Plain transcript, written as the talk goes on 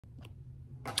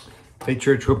Hey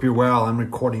church, hope you're well. I'm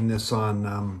recording this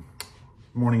on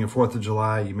morning of 4th of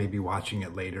July. You may be watching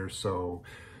it later. So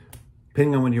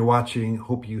depending on when you're watching,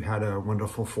 hope you had a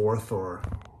wonderful 4th or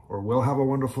will have a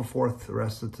wonderful 4th the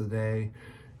rest of today.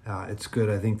 It's good,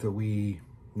 I think, that we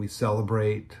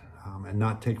celebrate and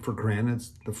not take for granted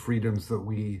the freedoms that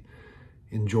we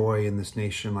enjoy in this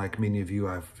nation. Like many of you,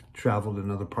 I've traveled in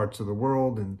other parts of the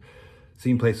world and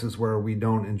seen places where we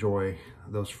don't enjoy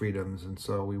those freedoms. And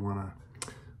so we want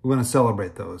to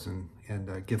celebrate those and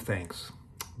give thanks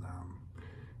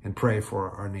and pray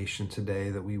for our nation today,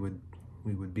 that we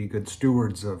would be good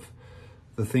stewards of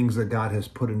the things that God has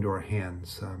put into our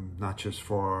hands, not just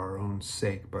for our own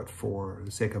sake, but for the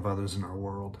sake of others in our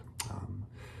world.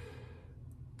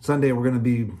 Sunday, we're going to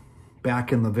be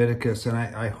back in Leviticus, and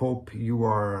I hope you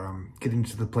are getting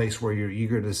to the place where you're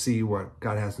eager to see what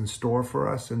God has in store for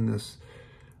us in this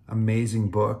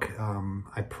amazing book.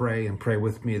 I pray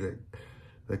with me that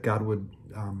God would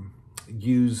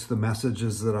use the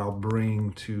messages that I'll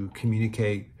bring to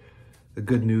communicate the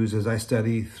good news. As I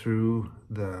study through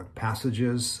the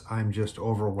passages, I'm just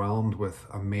overwhelmed with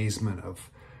amazement of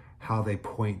how they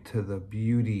point to the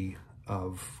beauty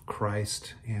of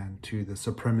Christ and to the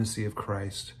supremacy of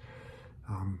Christ.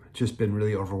 Just been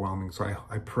really overwhelming. So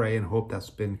I pray and hope that's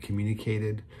been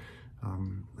communicated.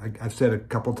 I've said a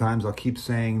couple times, I'll keep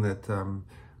saying that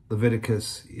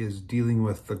Leviticus is dealing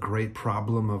with the great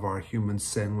problem of our human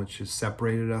sin, which has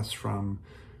separated us from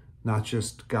not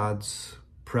just God's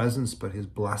presence, but his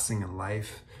blessing and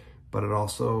life. But it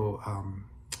also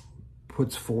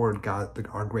puts forward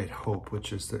our great hope,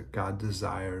 which is that God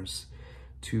desires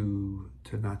to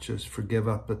not just forgive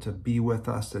us, but to be with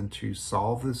us and to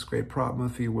solve this great problem,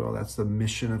 if you will. That's the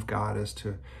mission of God, is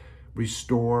to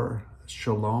restore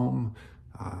shalom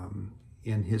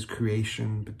in his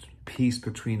creation, peace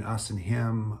between us and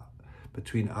him,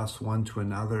 between us one to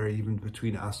another, even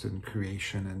between us and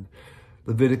creation. And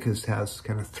Leviticus has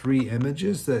kind of three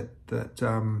images that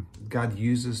God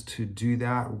uses to do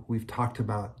that. We've talked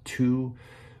about two,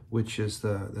 which is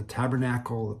the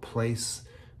tabernacle, the place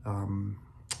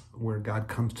where God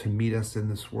comes to meet us in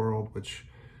this world, which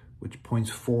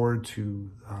points forward to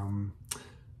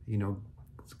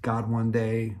God one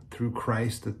day through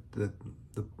Christ,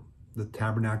 the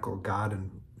tabernacle of God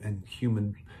and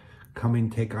human coming,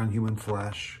 take on human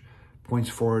flesh, points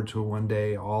forward to one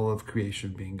day all of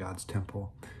creation being God's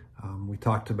temple. We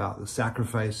talked about the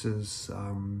sacrifices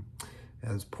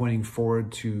as pointing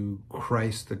forward to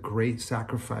Christ, the great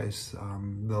sacrifice,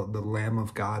 the Lamb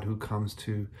of God who comes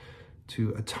to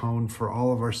atone for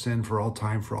all of our sin, for all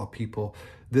time, for all people.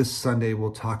 This Sunday,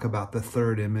 we'll talk about the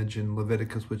third image in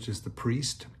Leviticus, which is the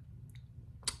priest.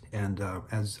 And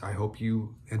as I hope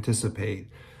you anticipate,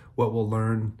 what we'll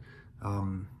learn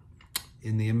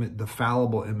in the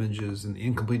fallible images and the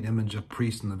incomplete image of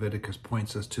priest in Leviticus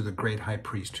points us to the great high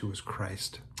priest who is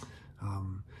Christ.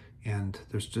 And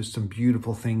there's just some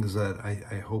beautiful things that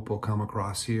I hope will come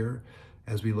across here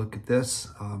as we look at this.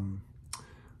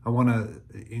 I want to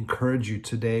encourage you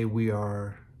today. We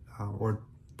are, or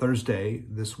Thursday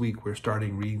this week, we're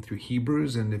starting reading through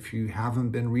Hebrews. And if you haven't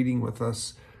been reading with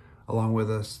us, along with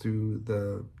us through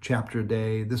the chapter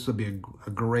day, this will be a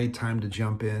great time to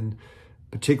jump in,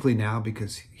 particularly now,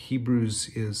 because Hebrews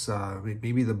is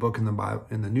maybe the book in the Bible,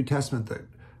 in the New Testament, that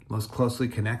most closely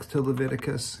connects to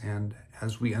Leviticus. And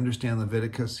as we understand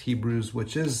Leviticus, Hebrews,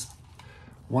 which is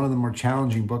one of the more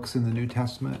challenging books in the New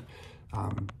Testament,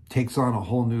 takes on a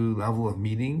whole new level of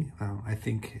meaning. I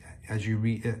think as you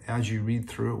read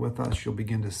through it with us, you'll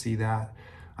begin to see that.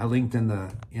 I linked in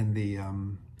the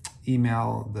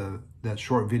email that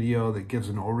short video that gives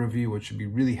an overview, which would be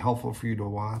really helpful for you to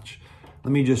watch.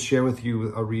 Let me just share with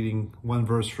you a reading, one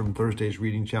verse from Thursday's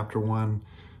reading, chapter 1,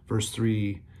 verse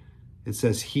 3. It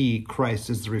says, "He, Christ,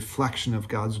 is the reflection of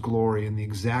God's glory and the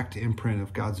exact imprint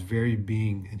of God's very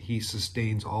being, and he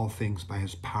sustains all things by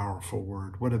his powerful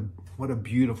word." What a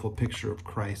beautiful picture of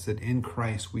Christ, that in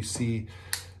Christ we see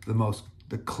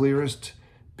the clearest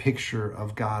picture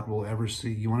of God we'll ever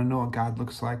see. You want to know what God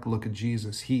looks like? Look at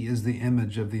Jesus. He is the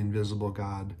image of the invisible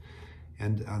God.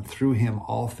 And through him,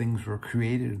 all things were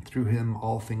created, and through him,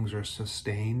 all things are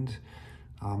sustained.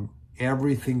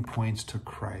 Everything points to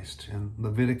Christ. And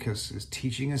Leviticus is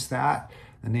teaching us that.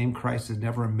 The name Christ is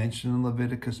never mentioned in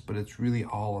Leviticus, but it's really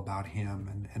all about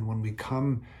him. And when we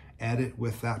come at it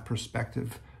with that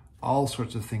perspective, all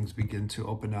sorts of things begin to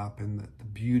open up, and the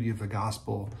beauty of the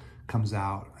gospel comes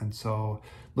out. And so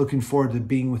looking forward to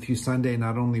being with you Sunday.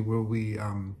 Not only will we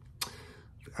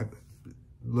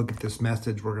look at this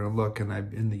message, we're going to look, and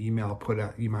in the email I'll put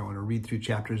out, you might want to read through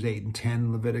chapters 8 and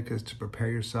 10 Leviticus to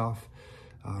prepare yourself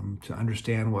to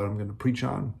understand what I'm going to preach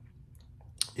on.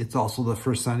 It's also the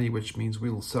first Sunday, which means we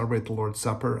will celebrate the Lord's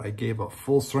Supper. I gave a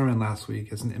full sermon last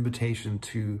week as an invitation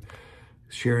to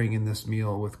sharing in this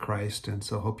meal with Christ. And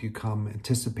so hope you come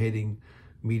anticipating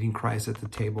meeting Christ at the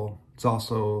table. It's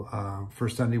also,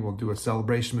 first Sunday, we'll do a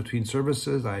celebration between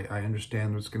services. I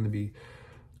understand there's going to be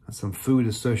some food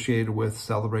associated with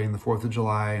celebrating the 4th of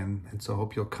July. And so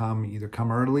hope you'll come, either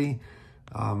come early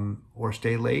or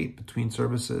stay late between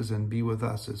services and be with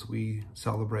us as we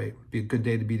celebrate. Be a good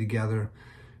day to be together.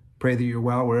 Pray that you're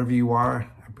well wherever you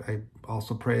are. I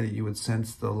also pray that you would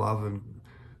sense the love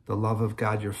of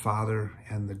God your Father,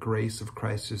 and the grace of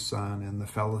Christ his Son, and the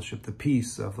fellowship, the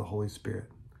peace of the Holy Spirit.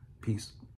 Peace.